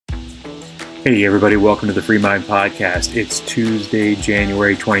Hey everybody, welcome to the Free Mind Podcast. It's Tuesday,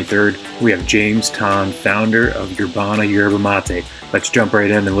 January 23rd. We have James Tan, founder of Yerbana Yerba Mate. Let's jump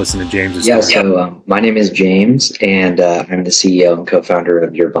right in and listen to James's story. So my name is James, and I'm the CEO and co-founder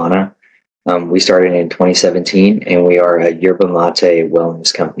of Yerbana. We started in 2017, and we are a yerba mate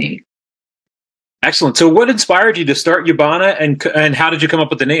wellness company. Excellent. So what inspired you to start Yerbana, and how did you come up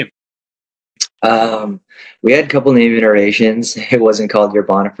with the name? We had a couple name iterations. It wasn't called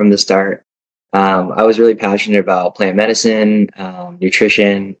Yerbana from the start. I was really passionate about plant medicine,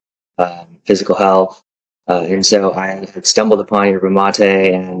 nutrition, physical health. And so I had stumbled upon yerba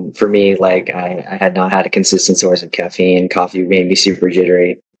mate, and for me, I had not had a consistent source of caffeine. Coffee made me super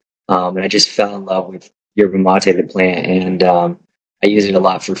jittery. And I just fell in love with yerba mate, the plant, and I use it a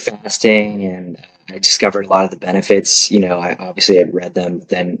lot for fasting, and I discovered a lot of the benefits. I obviously had read them, but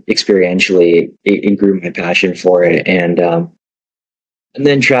then experientially, it grew my passion for it. And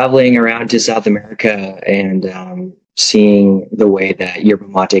then traveling around to South America and seeing the way that yerba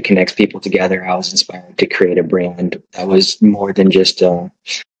mate connects people together, I was inspired to create a brand that was more than just a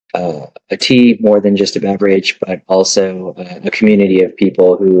tea, more than just a beverage, but also a community of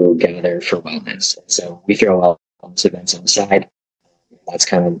people who gather for wellness. So we throw wellness events on the side. That's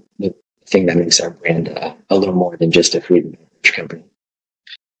kind of the thing that makes our brand a little more than just a food and beverage company.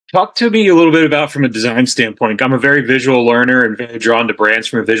 Talk to me a little bit about from a design standpoint. I'm a very visual learner and very drawn to brands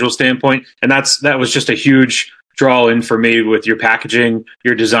from a visual standpoint. And that was just a huge draw in for me with your packaging,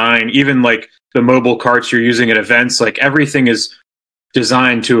 your design, even like the mobile carts you're using at events. Like everything is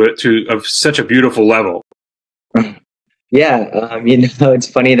designed to such a beautiful level. Yeah, it's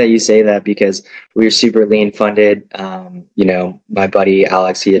funny that you say that because we were super lean funded. My buddy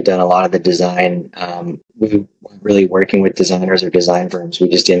Alex, he had done a lot of the design. We weren't really working with designers or design firms. We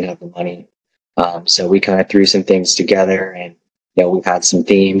just didn't have the money. So we kind of threw some things together, and we've had some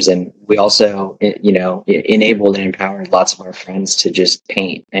themes, and we also enabled and empowered lots of our friends to just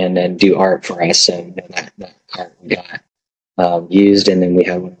paint and then do art for us. And that art we got used, and then we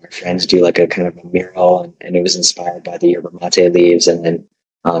had one of our friends do like a kind of a mural, and it was inspired by the yerba mate leaves. And then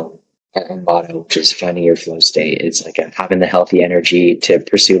our own motto, which is finding your flow state. It's like having the healthy energy to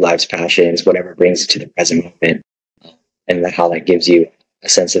pursue life's passions, whatever brings you to the present moment, and how that gives you a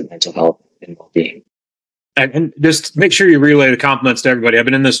sense of mental health and well-being. And just make sure you relay the compliments to everybody. I've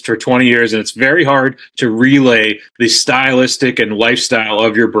been in this for 20 years, and it's very hard to relay the stylistic and lifestyle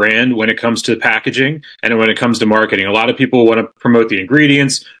of your brand when it comes to packaging and when it comes to marketing. A lot of people want to promote the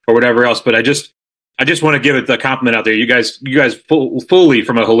ingredients or whatever else, but I just want to give it the compliment out there. You guys fully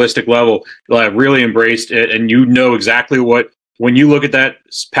from a holistic level really embraced it, and you know exactly what. When you look at that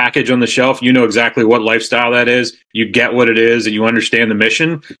package on the shelf, you know exactly what lifestyle that is. You get what it is, and you understand the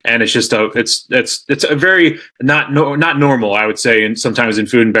mission. And it's just it's a very not normal, I would say, and sometimes in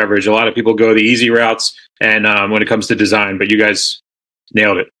food and beverage, a lot of people go the easy routes, and when it comes to design, but you guys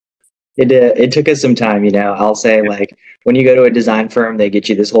nailed it. It took us some time, I'll say, like, when you go to a design firm, they get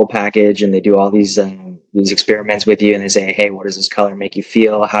you this whole package, and they do all these experiments with you, and they say, hey, what does this color make you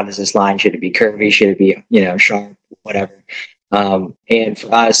feel? How does this line? Should it be curvy? Should it be sharp? Whatever. And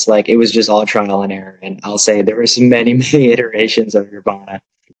for us, it was just all trial and error. And I'll say there were some many iterations of Yerbana,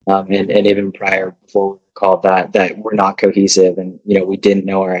 and even prior, before we were called that were not cohesive. And, we didn't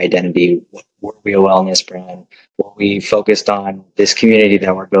know our identity. Were we a wellness brand? Were we focused on this community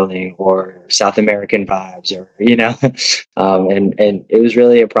that we're building, or South American vibes, or, and it was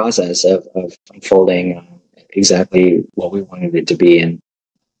really a process of unfolding exactly what we wanted it to be. And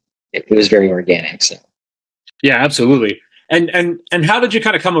it was very organic. So. Yeah, absolutely. And how did you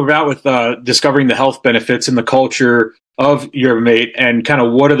kind of come about with discovering the health benefits and the culture of Yerba Mate, and kind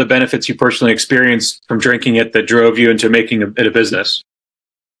of what are the benefits you personally experienced from drinking it that drove you into making it a business?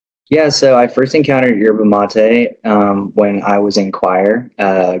 Yeah, so I first encountered yerba mate when I was in choir.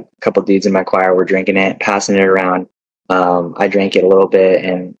 A couple dudes in my choir were drinking it, passing it around. I drank it a little bit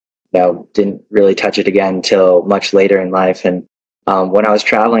and didn't really touch it again until much later in life. And when I was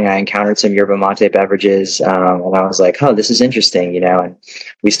traveling, I encountered some yerba mate beverages, and I was like, oh, this is interesting, and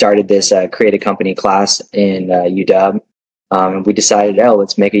we started this create a company class in UW, and we decided,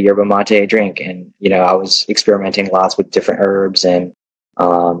 let's make a yerba mate drink. And, I was experimenting lots with different herbs and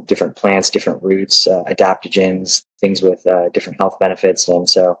different plants, different roots, adaptogens, things with different health benefits. And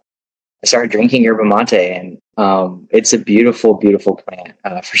so I started drinking yerba mate, and it's a beautiful, beautiful plant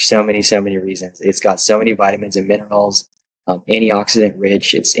for so many reasons. It's got so many vitamins and minerals. Antioxidant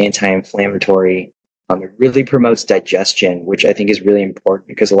rich, it's anti-inflammatory. It really promotes digestion, which I think is really important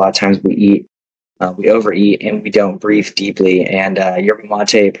because a lot of times we overeat and we don't breathe deeply. And yerba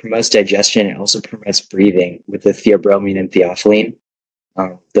mate promotes digestion. It also promotes breathing with the theobromine and theophylline.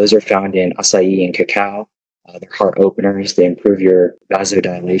 Those are found in acai and cacao. They're heart openers. They improve your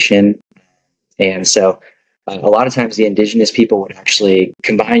vasodilation. And so a lot of times the indigenous people would actually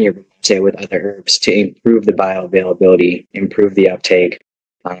combine yerba mate with other herbs to improve the bioavailability, improve the uptake.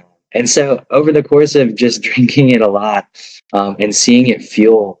 And so over the course of just drinking it a lot and seeing it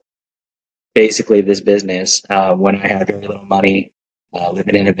fuel basically this business when I had very little money,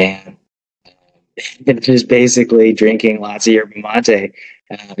 living in a van, and just basically drinking lots of yerba mate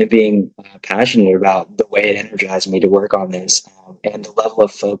and being passionate about the way it energized me to work on this and the level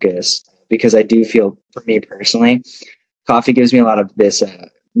of focus. Because I do feel, for me personally, coffee gives me a lot of this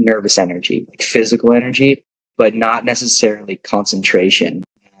nervous energy, like physical energy, but not necessarily concentration.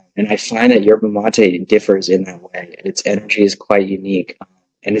 And I find that yerba mate differs in that way. Its energy is quite unique.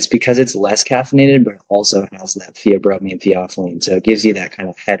 And it's because it's less caffeinated, but it also has that theobromine and theophylline. So it gives you that kind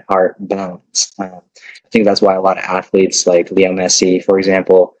of head-heart balance. I think that's why a lot of athletes like Leo Messi, for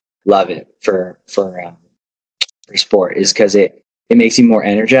example, love it for sport, is because it makes you more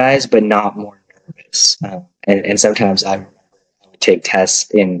energized, but not more nervous. And sometimes I remember I would take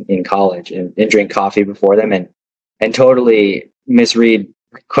tests in college and drink coffee before them and totally misread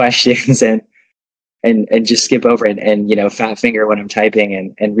questions and just skip over it and you know, fat finger when I'm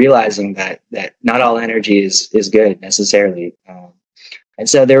typing and realizing that not all energy is good necessarily. And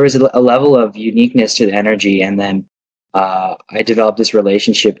so there was a level of uniqueness to the energy. And then I developed this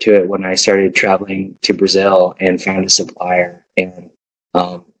relationship to it when I started traveling to Brazil and found a supplier. And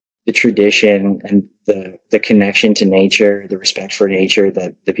the tradition and the connection to nature, the respect for nature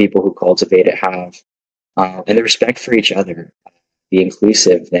that the people who cultivate it have, and the respect for each other, the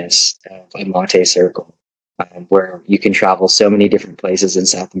inclusiveness of a mate circle, where you can travel so many different places in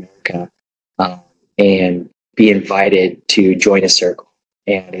South America and be invited to join a circle.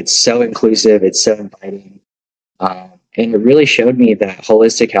 And it's so inclusive, it's so inviting. And it really showed me that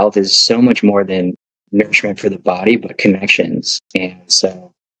holistic health is so much more than nourishment for the body, but connections. And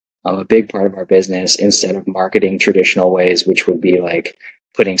so a big part of our business, instead of marketing traditional ways, which would be like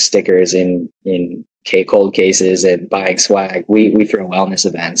putting stickers in cold cases and buying swag, we throw wellness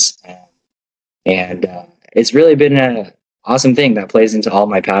events. And it's really been an awesome thing that plays into all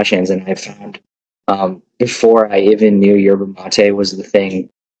my passions. And I found before I even knew yerba mate was the thing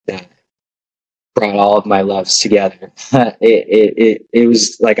that brought all of my loves together. It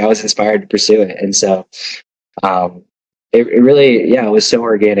was like I was inspired to pursue it. And so it really, yeah, it was so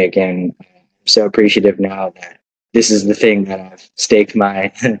organic, and I'm so appreciative now that this is the thing that I've staked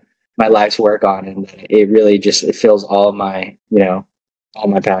my my life's work on, and that it really just it fills all my, you know, all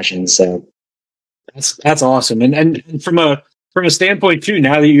my passions. So that's awesome. And from a standpoint too,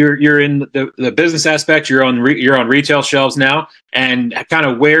 now that you're in the business aspect, you're on retail shelves now, and kind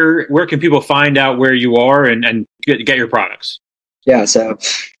of where can people find out where you are and get your products? Yeah, so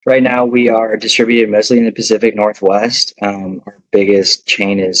right now we are distributed mostly in the Pacific Northwest. Our biggest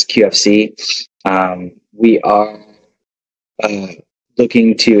chain is QFC. We are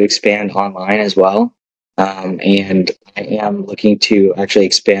looking to expand online as well. And I am looking to actually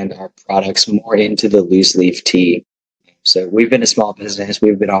expand our products more into the loose leaf tea. So we've been a small business.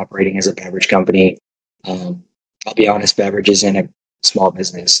 We've been operating as a beverage company. I'll be honest, Beverage isn't a small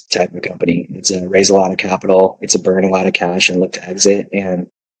business type of company. It's a raise a lot of capital. It's a burn a lot of cash and look to exit. And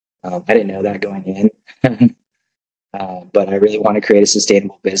I didn't know that going in. But I really want to create a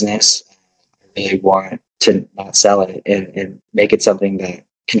sustainable business. I really want to not sell it and make it something that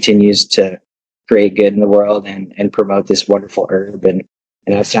continues to create good in the world and promote this wonderful herb. And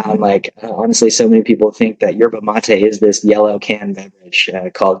I found, like, honestly, so many people think that yerba mate is this yellow can beverage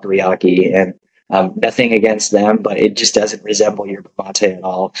called guayaki, and nothing against them, but it just doesn't resemble yerba mate at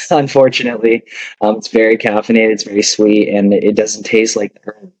all. Unfortunately, it's very caffeinated, it's very sweet, and it doesn't taste like the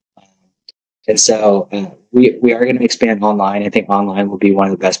herb. And so we are going to expand online. I think online will be one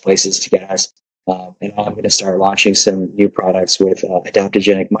of the best places to get us. And I'm going to start launching some new products with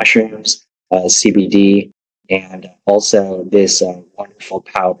adaptogenic mushrooms, CBD, and also this wonderful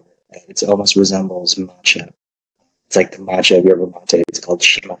powder. It almost resembles matcha. It's like the matcha of yerba mate. It's called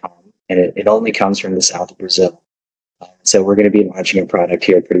chimarrão, and it only comes from the south of Brazil. So we're going to be launching a product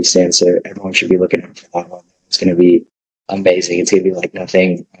here pretty soon. So everyone should be looking out for that one. It's going to be amazing. It's going to be like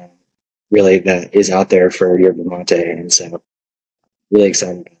nothing really that is out there for yerba mate, and so really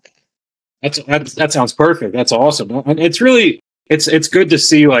excited about that. That sounds perfect. That's awesome. And it's really it's good to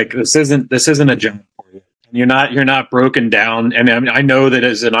see, like, this isn't a job for you. You're not broken down. And I mean, I know that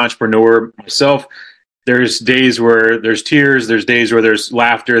as an entrepreneur myself, there's days where there's tears, there's days where there's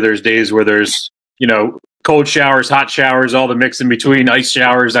laughter, there's days where there's, you know, cold showers, hot showers, all the mix in between, ice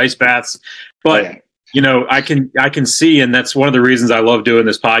showers, ice baths. But You know, I can see, and that's one of the reasons I love doing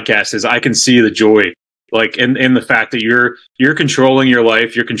this podcast is I can see the joy, like in the fact that you're controlling your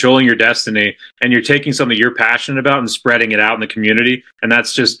life, you're controlling your destiny, and you're taking something you're passionate about and spreading it out in the community, and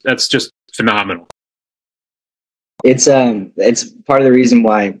that's just phenomenal. It's part of the reason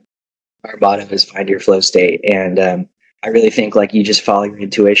why our motto is find your flow state. And I really think like you just follow your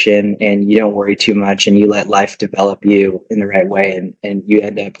intuition and you don't worry too much and you let life develop you in the right way, and you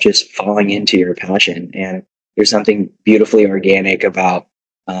end up just falling into your passion. And there's something beautifully organic about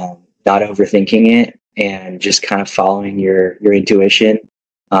not overthinking it and just kind of following your intuition.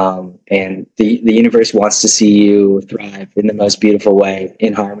 And the universe wants to see you thrive in the most beautiful way,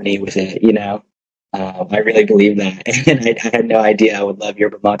 in harmony with it, you know. I really believe that, and I had no idea I would love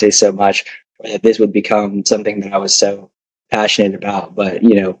Yerba Mate so much, or that this would become something that I was so passionate about. But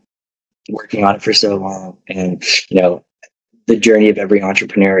you know, working on it for so long, and you know, the journey of every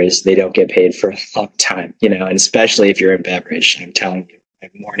entrepreneur is they don't get paid for a long time, you know, and especially if you're in beverage. I'm telling you,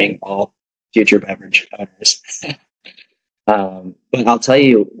 I'm warning all future beverage owners. But I'll tell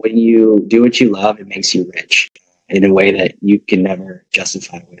you, when you do what you love, it makes you rich in a way that you can never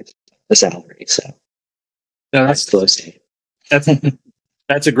justify with a salary. So No, that's flow state. that's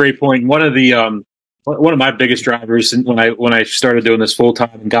that's a great point. One of my biggest drivers when I started doing this full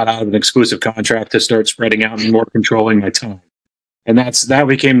time and got out of an exclusive contract to start spreading out and more controlling my time, and that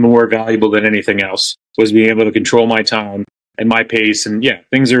became more valuable than anything else, was being able to control my time and my pace. And yeah,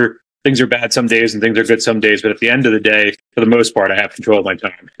 things are bad some days and things are good some days, but at the end of the day, for the most part, I have control of my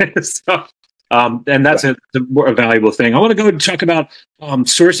time. So, and that's a valuable thing. I want to go and talk about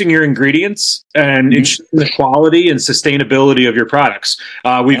sourcing your ingredients and ensuring the quality and sustainability of your products.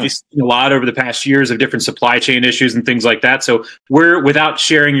 We've seen a lot over the past years of different supply chain issues and things like that. So without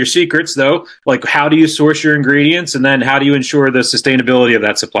sharing your secrets though, like how do you source your ingredients, and then how do you ensure the sustainability of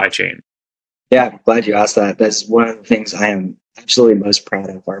that supply chain? Yeah, I'm glad you asked that. That's one of the things I am absolutely most proud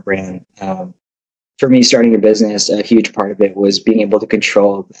of our brand. For me, starting a business, a huge part of it was being able to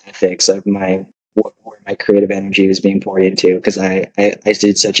control the ethics of where my creative energy was being poured into, because I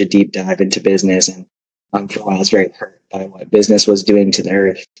did such a deep dive into business, and for a while I was very hurt by what business was doing to the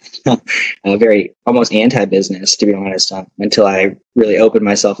earth. Very almost anti-business, to be honest, until I really opened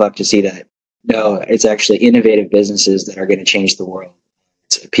myself up to see that no, it's actually innovative businesses that are going to change the world.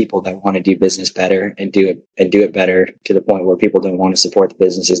 It's people that want to do business better and do it better to the point where people don't want to support the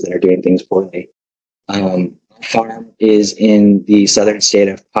businesses that are doing things poorly. Our farm is in the southern state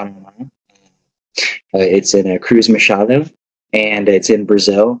of Panama. It's in a Cruz Machado, and it's in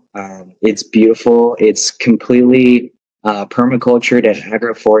Brazil. It's beautiful. It's completely permacultured and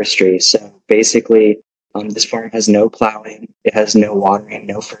agroforestry. So basically, this farm has no plowing. It has no watering,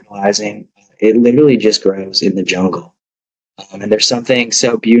 no fertilizing. It literally just grows in the jungle. And there's something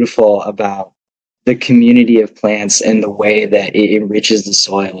so beautiful about the community of plants and the way that it enriches the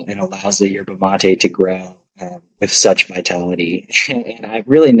soil and allows the yerba mate to grow with such vitality. And I've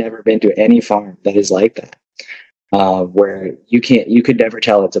really never been to any farm that is like that, where you could never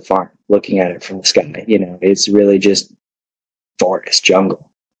tell it's a farm looking at it from the sky. You know, it's really just forest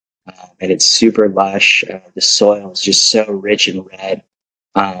jungle, and it's super lush. The soil is just so rich and red.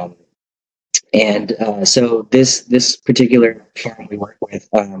 So this particular farm we work with,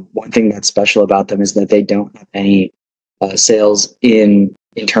 one thing that's special about them is that they don't have any sales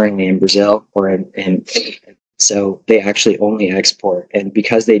internally in Brazil so they actually only export. And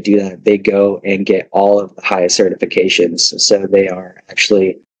because they do that, they go and get all of the highest certifications. So they are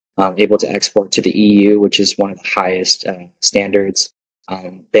actually able to export to the EU, which is one of the highest standards.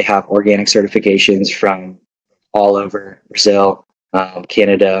 They have organic certifications from all over Brazil,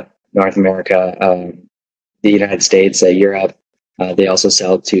 Canada, North America, the United States, Europe. They also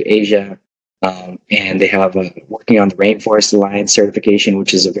sell to Asia, and they have working on the Rainforest Alliance certification,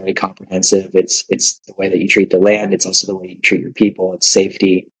 which is a very comprehensive. It's the way that you treat the land. It's also the way you treat your people. It's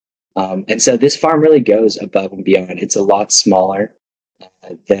safety, and so this farm really goes above and beyond. It's a lot smaller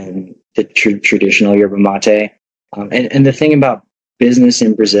than the traditional yerba mate, and the thing about business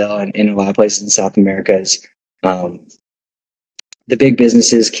in Brazil and in a lot of places in South America is the big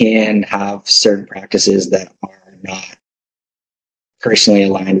businesses can have certain practices that are not personally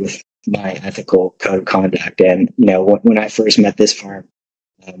aligned with my ethical code of conduct. And, you know, when I first met this farm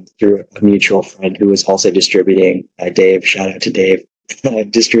through a mutual friend who was also distributing, Dave, shout out to Dave,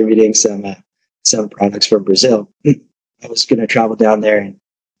 distributing some products from Brazil, I was going to travel down there, and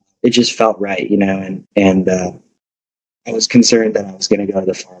it just felt right, you know, and I was concerned that I was going to go to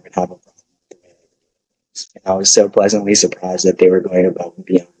the farm and have a problem. And I was so pleasantly surprised that they were going above and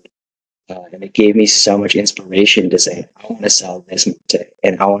beyond. And it gave me so much inspiration to say, I want to sell this,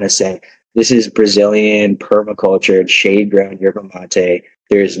 and I want to say, This is Brazilian permacultured shade grown yerba mate.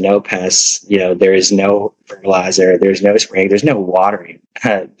 There is no pests, there is no fertilizer, there's no spraying, there's no watering.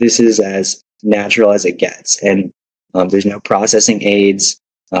 This is as natural as it gets. And there's no processing aids.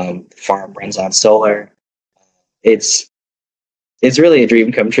 Farm runs on solar. It's really a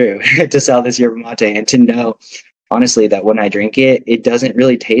dream come true to sell this yerba mate and to know, honestly, that when I drink it, it doesn't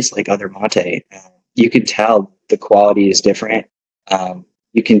really taste like other mate. You can tell the quality is different.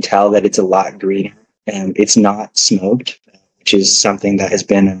 You can tell that it's a lot greener and it's not smoked, which is something that has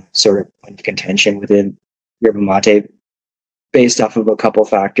been a sort of point of contention within yerba mate based off of a couple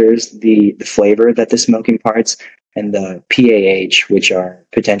factors, the flavor that the smoking parts and the PAH, which are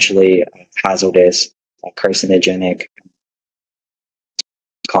potentially hazardous, carcinogenic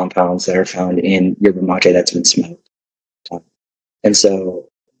compounds that are found in yerba mate that's been smoked. And so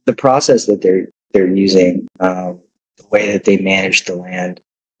the process that they're using, the way that they manage the land,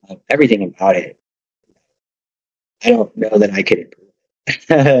 everything about it, I don't know that I could improve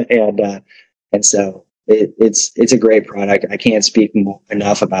it. and so it's a great product. I can't speak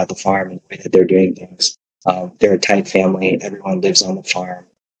enough about the farm and the way that they're doing things. They're a tight family. Everyone lives on the farm.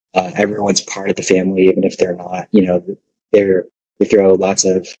 Everyone's part of the family, even if they're not. They throw lots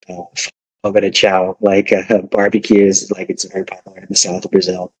of fogo de chao, like barbecues. Like it's very popular in the south of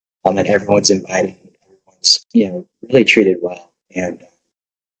Brazil. And everyone's invited. Everyone's really treated well. And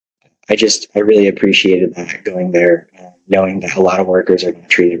I really appreciated that going there, knowing that a lot of workers are not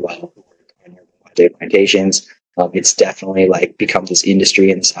treated well who work on yerba mate plantations. It's definitely like become this industry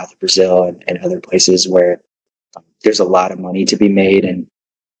in the south of Brazil and other places where there's a lot of money to be made, and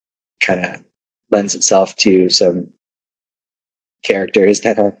kind of lends itself to some characters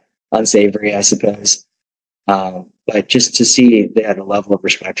that are unsavory, I suppose. But just to see they had a level of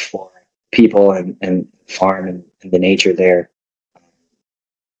respect for people and farm and the nature there,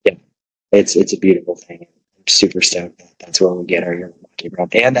 it's a beautiful thing. I'm super stoked that that's where we get our yerba mate from,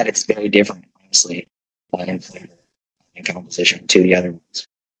 and that it's very different, honestly, in flavor and composition to the other ones.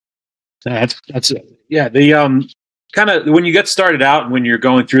 That's yeah. The kind of when you get started out and when you're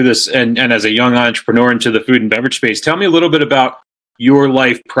going through this, and as a young entrepreneur into the food and beverage space, tell me a little bit about your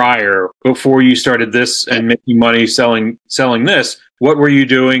life prior, before you started this and making money selling this. What were you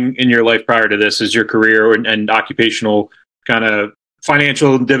doing in your life prior to this as your career and occupational kind of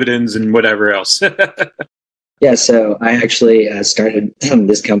financial dividends and whatever else? Yeah, so I actually started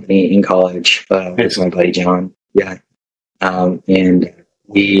this company in college with my buddy John. Yeah, and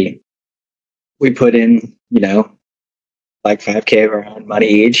we put in like $5K of our own money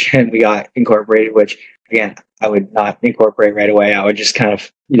each, and we got incorporated. Which again, I would not incorporate right away. I would just kind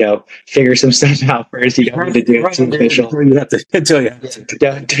of figure some stuff out first. You don't need to do it too official. You have to until you have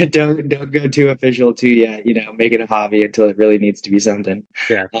to. Don't go too official too yet. Make it a hobby until it really needs to be something.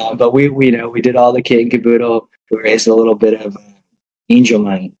 Yeah. But we did all the kit and caboodle. We raised a little bit of angel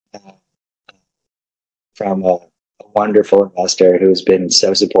money from a wonderful investor who's been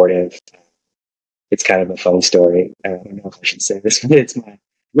so supportive. It's kind of a fun story. I don't know if I should say this, but it's my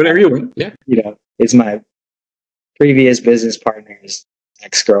whatever you want. Yeah. It's my previous business partner's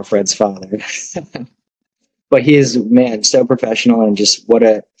ex-girlfriend's father. But he is, man, so professional, and just what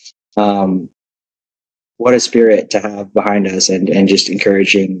a spirit to have behind us, and just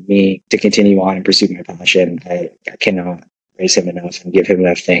encouraging me to continue on and pursue my passion. I cannot praise him enough and give him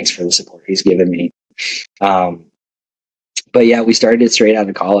enough thanks for the support he's given me. But yeah, we started it straight out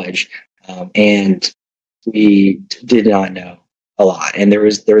of college, and we did not know a lot. And there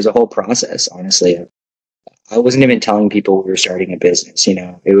was a whole process, honestly. I wasn't even telling people we were starting a business.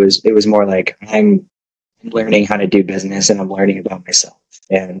 It was more like I'm learning how to do business, and I'm learning about myself.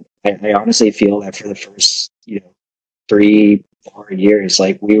 And I honestly feel that for the first 3-4 years,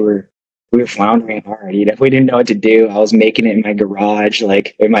 like we were floundering hard. We didn't know what to do. I was making it in my garage,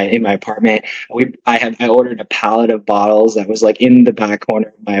 like in my apartment. I ordered a pallet of bottles that was like in the back corner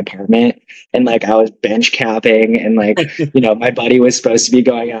of my apartment, and like I was bench capping, and like my buddy was supposed to be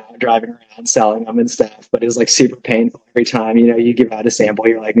going out driving around selling them and stuff, but it was like super painful every time. You give out a sample,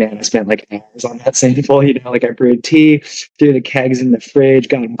 you're like, man, I spent like hours on that sample. Like I brewed tea, threw the kegs in the fridge,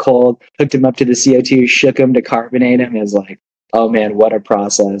 got them cold, hooked them up to the CO2, shook them to carbonate them. It was like, oh man, what a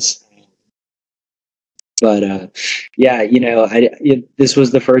process. But this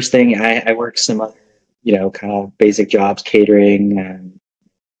was the first thing. I worked some other, kind of basic jobs, catering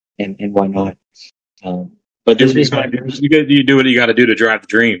and whatnot. But this was my first. You do what you got to do to drive the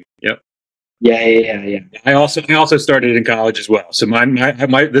dream. Yep. Yeah. I also started in college as well. So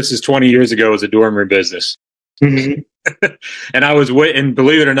my this is 20 years ago as a dorm room business. Mm-hmm. And I was way, and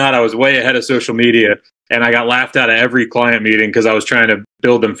believe it or not, I was way ahead of social media. And I got laughed out of every client meeting because I was trying to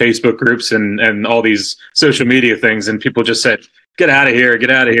build them Facebook groups and all these social media things. And people just said, get out of here, get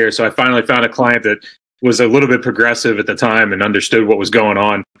out of here. So I finally found a client that was a little bit progressive at the time and understood what was going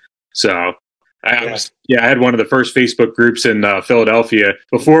on. So I had one of the first Facebook groups in Philadelphia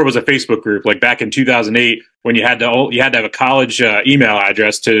before it was a Facebook group, like back in 2008, when you had to have a college email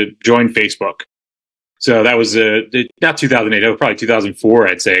address to join Facebook. So that was not 2008, it was probably 2004,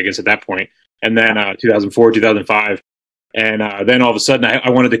 I'd say, I guess at that point. And then 2004, 2005. And then all of a sudden I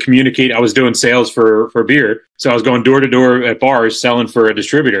wanted to communicate. I was doing sales for beer. So I was going door to door at bars selling for a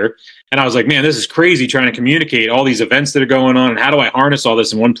distributor. And I was like, man, this is crazy trying to communicate all these events that are going on. And how do I harness all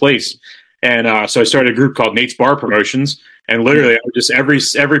this in one place? And so I started a group called Nate's Bar Promotions. And literally I would just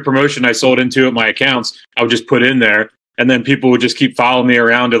every promotion I sold into at my accounts, I would just put in there. And then people would just keep following me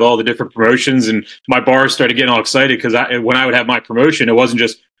around with all the different promotions. And my bars started getting all excited because when I would have my promotion, it wasn't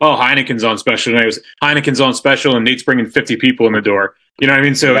just, oh, Heineken's on special. And it was Heineken's on special and Nate's bringing 50 people in the door. You know what I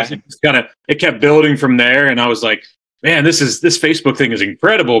mean? So it kept building from there. And I was like, man, this Facebook thing is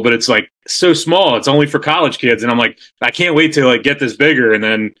incredible, but it's like so small. It's only for college kids. And I'm like, I can't wait to like get this bigger. And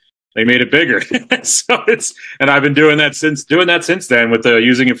then they made it bigger. So and I've been doing that since then with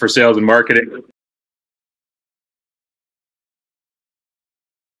using it for sales and marketing.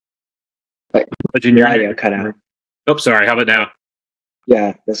 But your audio cut out. Oh, sorry. How about now?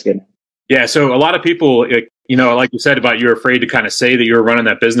 Yeah, that's good. Yeah. So a lot of people, like you said about you're afraid to kind of say that you were running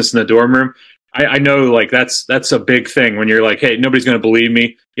that business in the dorm room. I know like that's a big thing when you're like, hey, nobody's going to believe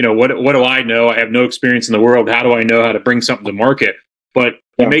me. What do I know? I have no experience in the world. How do I know how to bring something to market? But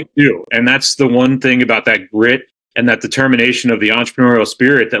you make do. And that's the one thing about that grit and that determination of the entrepreneurial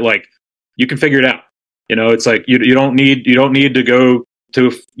spirit that like you can figure it out. It's like you don't need to go to,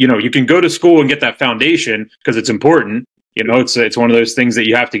 you can go to school and get that foundation because it's important. It's one of those things that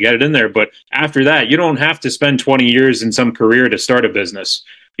you have to get it in there. But after that, you don't have to spend 20 years in some career to start a business.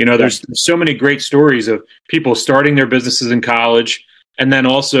 There's so many great stories of people starting their businesses in college. And then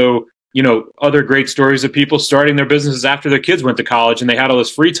also, other great stories of people starting their businesses after their kids went to college and they had all this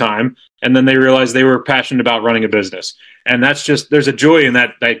free time. And then they realized they were passionate about running a business. And that's there's a joy in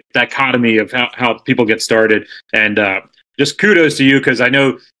that dichotomy of how people get started. And, just kudos to you because I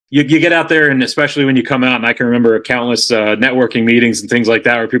know you get out there, and especially when you come out, and I can remember countless networking meetings and things like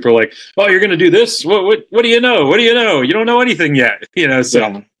that where people are like, "Oh, you're going to do this? What do you know? What do you know? You don't know anything yet."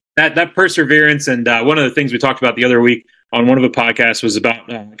 So that perseverance, and one of the things we talked about the other week on one of the podcasts was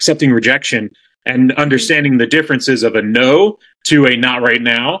about accepting rejection and understanding the differences of a no to a not right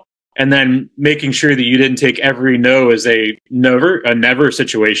now, and then making sure that you didn't take every no as a never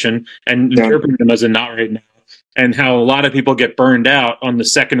situation and interpret them as a not right now. And how a lot of people get burned out on the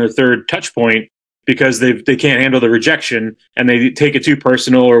second or third touch point because they can't handle the rejection and they take it too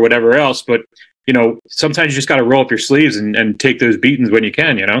personal or whatever else. But, sometimes you just got to roll up your sleeves and take those beatings when you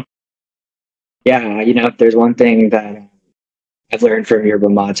can, Yeah. If there's one thing that I've learned from Yerba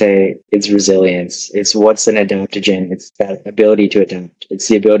Mate, it's resilience. It's what's an adaptogen. It's that ability to adapt. It's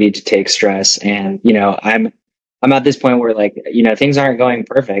the ability to take stress. And, I'm at this point where like, things aren't going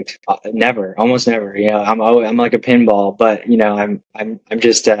perfect. Never, almost never. I'm like a pinball, but I'm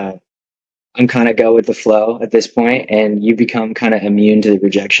just, I'm kind of go with the flow at this point, and you become kind of immune to the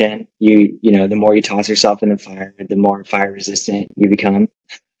rejection. The more you toss yourself in the fire, the more fire resistant you become.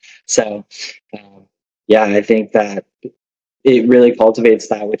 So, I think that it really cultivates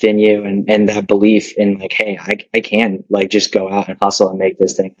that within you and that belief in like, hey, I can like just go out and hustle and make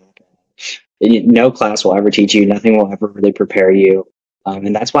this thing happen. No class will ever teach you. Nothing will ever really prepare you.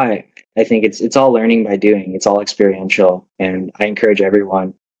 And that's why I think it's all learning by doing. It's all experiential. And I encourage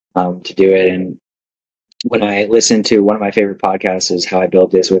everyone to do it. And when I listen to one of my favorite podcasts is How I Built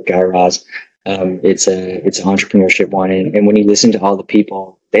This with Guy Raz. It's an entrepreneurship one. And when you listen to all the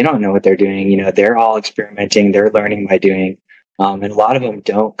people, they don't know what they're doing. They're all experimenting. They're learning by doing. And a lot of them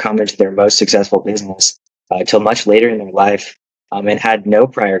don't come into their most successful business until much later in their life. And had no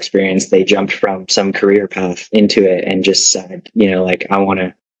prior experience. They jumped from some career path into it and just said, like, I want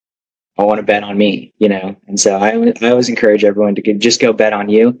to bet on me, And so I always encourage everyone to just go bet on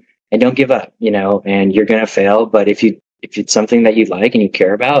you and don't give up, and you're going to fail. But if it's something that you like and you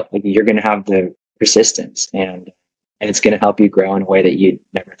care about, like, you're going to have the persistence and it's going to help you grow in a way that you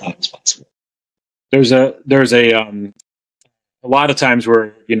never thought was possible. There's a lot of times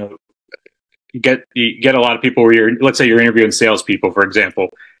where, you get a lot of people where let's say you're interviewing salespeople, for example,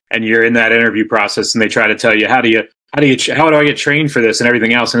 and you're in that interview process and they try to tell you, how do I get trained for this and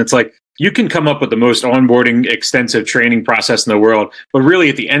everything else? And it's like, you can come up with the most onboarding extensive training process in the world, but really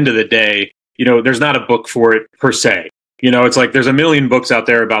at the end of the day, there's not a book for it per se. It's like there's a million books out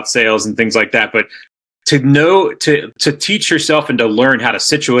there about sales and things like that, but to teach yourself and to learn how to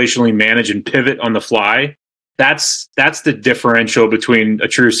situationally manage and pivot on the fly, that's the differential between a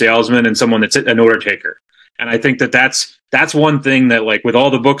true salesman and someone that's an order taker. And I think that's one thing that, like, with all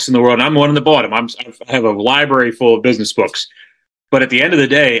the books in the world, and I'm one in the bottom. I have a library full of business books. But at the end of the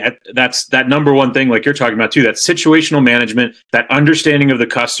day, that's that number one thing, like you're talking about too, that situational management, that understanding of the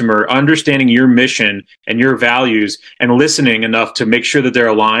customer, understanding your mission and your values, and listening enough to make sure that they're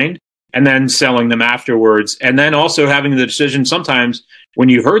aligned, and then selling them afterwards. And then also having the decision sometimes when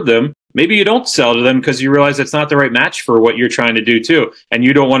you heard them, maybe you don't sell to them because you realize it's not the right match for what you're trying to do too. And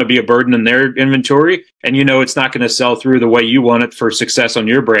you don't want to be a burden in their inventory. And it's not going to sell through the way you want it for success on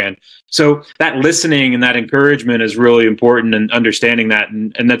your brand. So that listening and that encouragement is really important, and understanding that.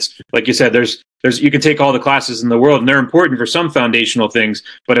 And that's, like you said, there's you can take all the classes in the world and they're important for some foundational things,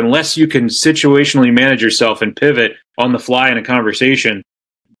 but unless you can situationally manage yourself and pivot on the fly in a conversation,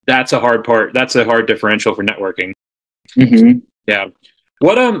 that's a hard part. That's a hard differential for networking. Mm-hmm. Yeah.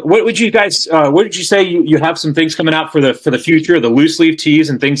 What would you guys what would you say you have some things coming out for the future, the loose leaf teas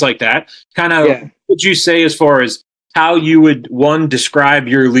and things like that? Kind of What would you say as far as how you would describe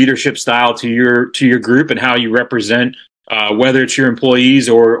your leadership style to your group, and how you represent whether it's your employees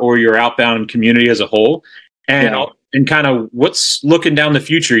or your outbound community as a whole, and kind of what's looking down the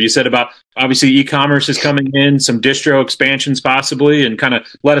future? You said about obviously e-commerce is coming in, some distro expansions possibly, and kind of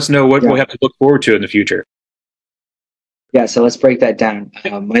let us know what we have to look forward to in the future. Yeah, so let's break that down.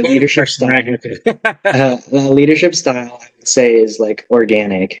 My leadership style, I would say, is like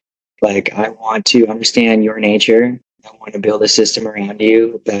organic. Like, I want to understand your nature. I want to build a system around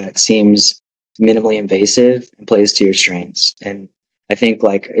you that seems minimally invasive and plays to your strengths. And I think,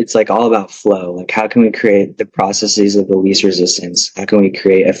 like, it's like all about flow. Like, how can we create the processes of the least resistance? How can we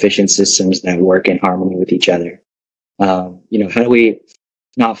create efficient systems that work in harmony with each other? How do we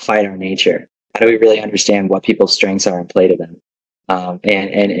not fight our nature? How do we really understand what people's strengths are and play to them?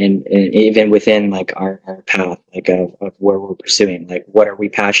 And even within, like, our path, like, of where we're pursuing, like, what are we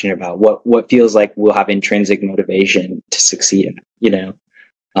passionate about? What feels like we'll have intrinsic motivation to succeed in,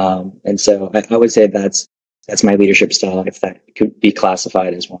 and so I would say that's my leadership style, if that could be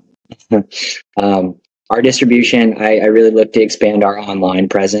classified as one. Our distribution, I really look to expand our online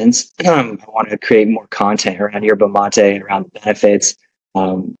presence. I want to create more content around Yerba Mate, around the benefits.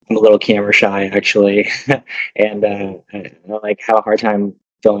 I'm a little camera shy, actually, and I like have a hard time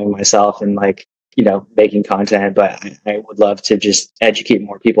filming myself and, like, making content. But I would love to just educate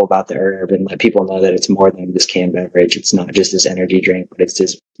more people about the herb and let people know that it's more than this canned beverage. It's not just this energy drink, but it's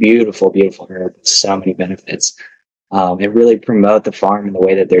this beautiful, beautiful herb with so many benefits. And really promote the farm and the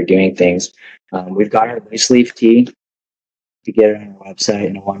way that they're doing things. We've got our loose leaf tea. To get it on our website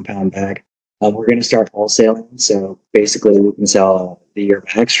in a 1 pound bag. We're going to start wholesaling. So basically, we can sell the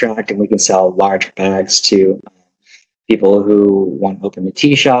yerba extract, and we can sell large bags to people who want to open a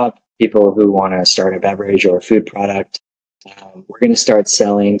tea shop, people who want to start a beverage or a food product. We're going to start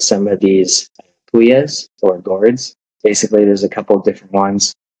selling some of these puyas or gourds. Basically, there's a couple of different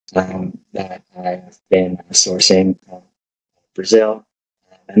ones that I've been sourcing from Brazil.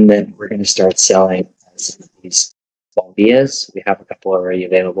 And then we're going to start selling some of these Baldias. We have a couple already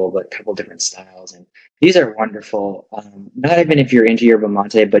available, but a couple different styles. And these are wonderful, not even if you're into yerba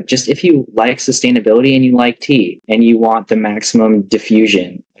mate, but just if you like sustainability and you like tea and you want the maximum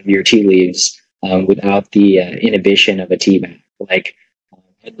diffusion of your tea leaves without the inhibition of a tea bag. Like,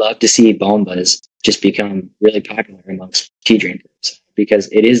 I'd love to see bombas just become really popular amongst tea drinkers, because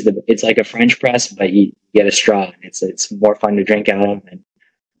it's like a French press, but you get a straw. And it's more fun to drink out of, and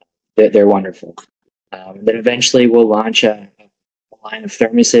they're wonderful. Then eventually we'll launch a line of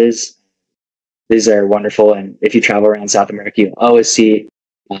thermoses. These are wonderful, and if you travel around South America, you'll always see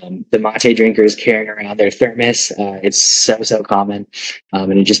the mate drinkers carrying around their thermos. It's so common,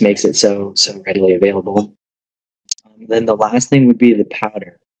 and it just makes it so readily available. Then the last thing would be the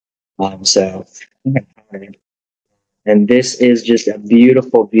powder. And this is just a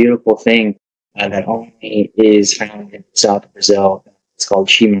beautiful, beautiful thing that only is found in south of Brazil. It's called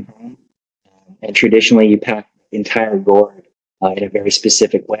chimarrão. And traditionally, you pack the entire gourd in a very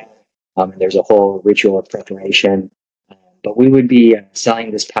specific way. And there's a whole ritual of preparation. But we would be selling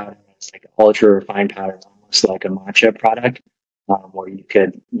this powder as like an ultra refined powder, almost like a matcha product, where you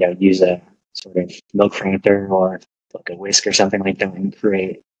could use a sort of milk fermenter or like a whisk or something like that and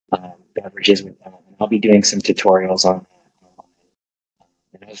create beverages with that. And I'll be doing some tutorials on that.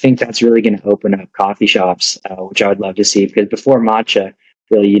 And I think that's really going to open up coffee shops, which I would love to see, because before matcha,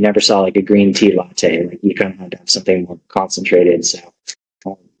 really, you never saw like a green tea latte. Like, you kind of had to have something more concentrated. So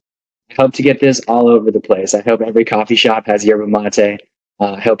I hope to get this all over the place. I hope every coffee shop has yerba mate.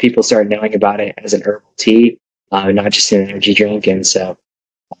 I hope people start knowing about it as an herbal tea, not just an energy drink. And so,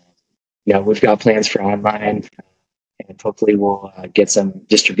 we've got plans for online, and hopefully we'll get some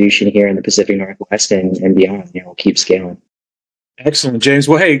distribution here in the Pacific Northwest and beyond. We'll keep scaling. Excellent, James.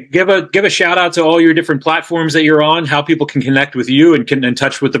 Well, hey, give a shout out to all your different platforms that you're on, how people can connect with you and can in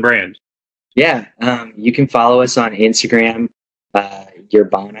touch with the brand. Yeah, you can follow us on Instagram,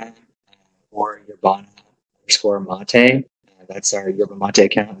 Yerbana or Yerbana_Mate. That's our Yerba Mate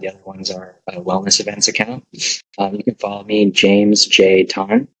account. The other one's our wellness events account. You can follow me, James J.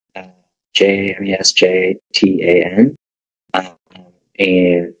 Tan, JamesJTan. And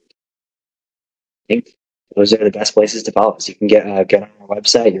I think those are the best places to follow us. You can get on our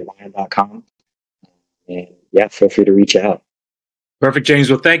website, yerbana.com. And yeah, feel free to reach out. Perfect, James.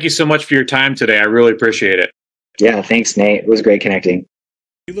 Well, thank you so much for your time today. I really appreciate it. Yeah, thanks, Nate. It was great connecting.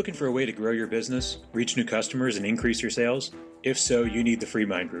 Are you looking for a way to grow your business, reach new customers, and increase your sales? If so, you need the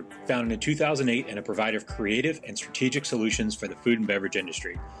FreeMind Group, founded in 2008 and a provider of creative and strategic solutions for the food and beverage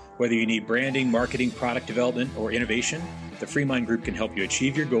industry. Whether you need branding, marketing, product development, or innovation, the FreeMind Group can help you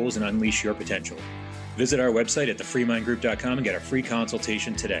achieve your goals and unleash your potential. Visit our website at thefreemindgroup.com and get a free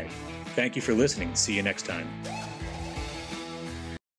consultation today. Thank you for listening. See you next time.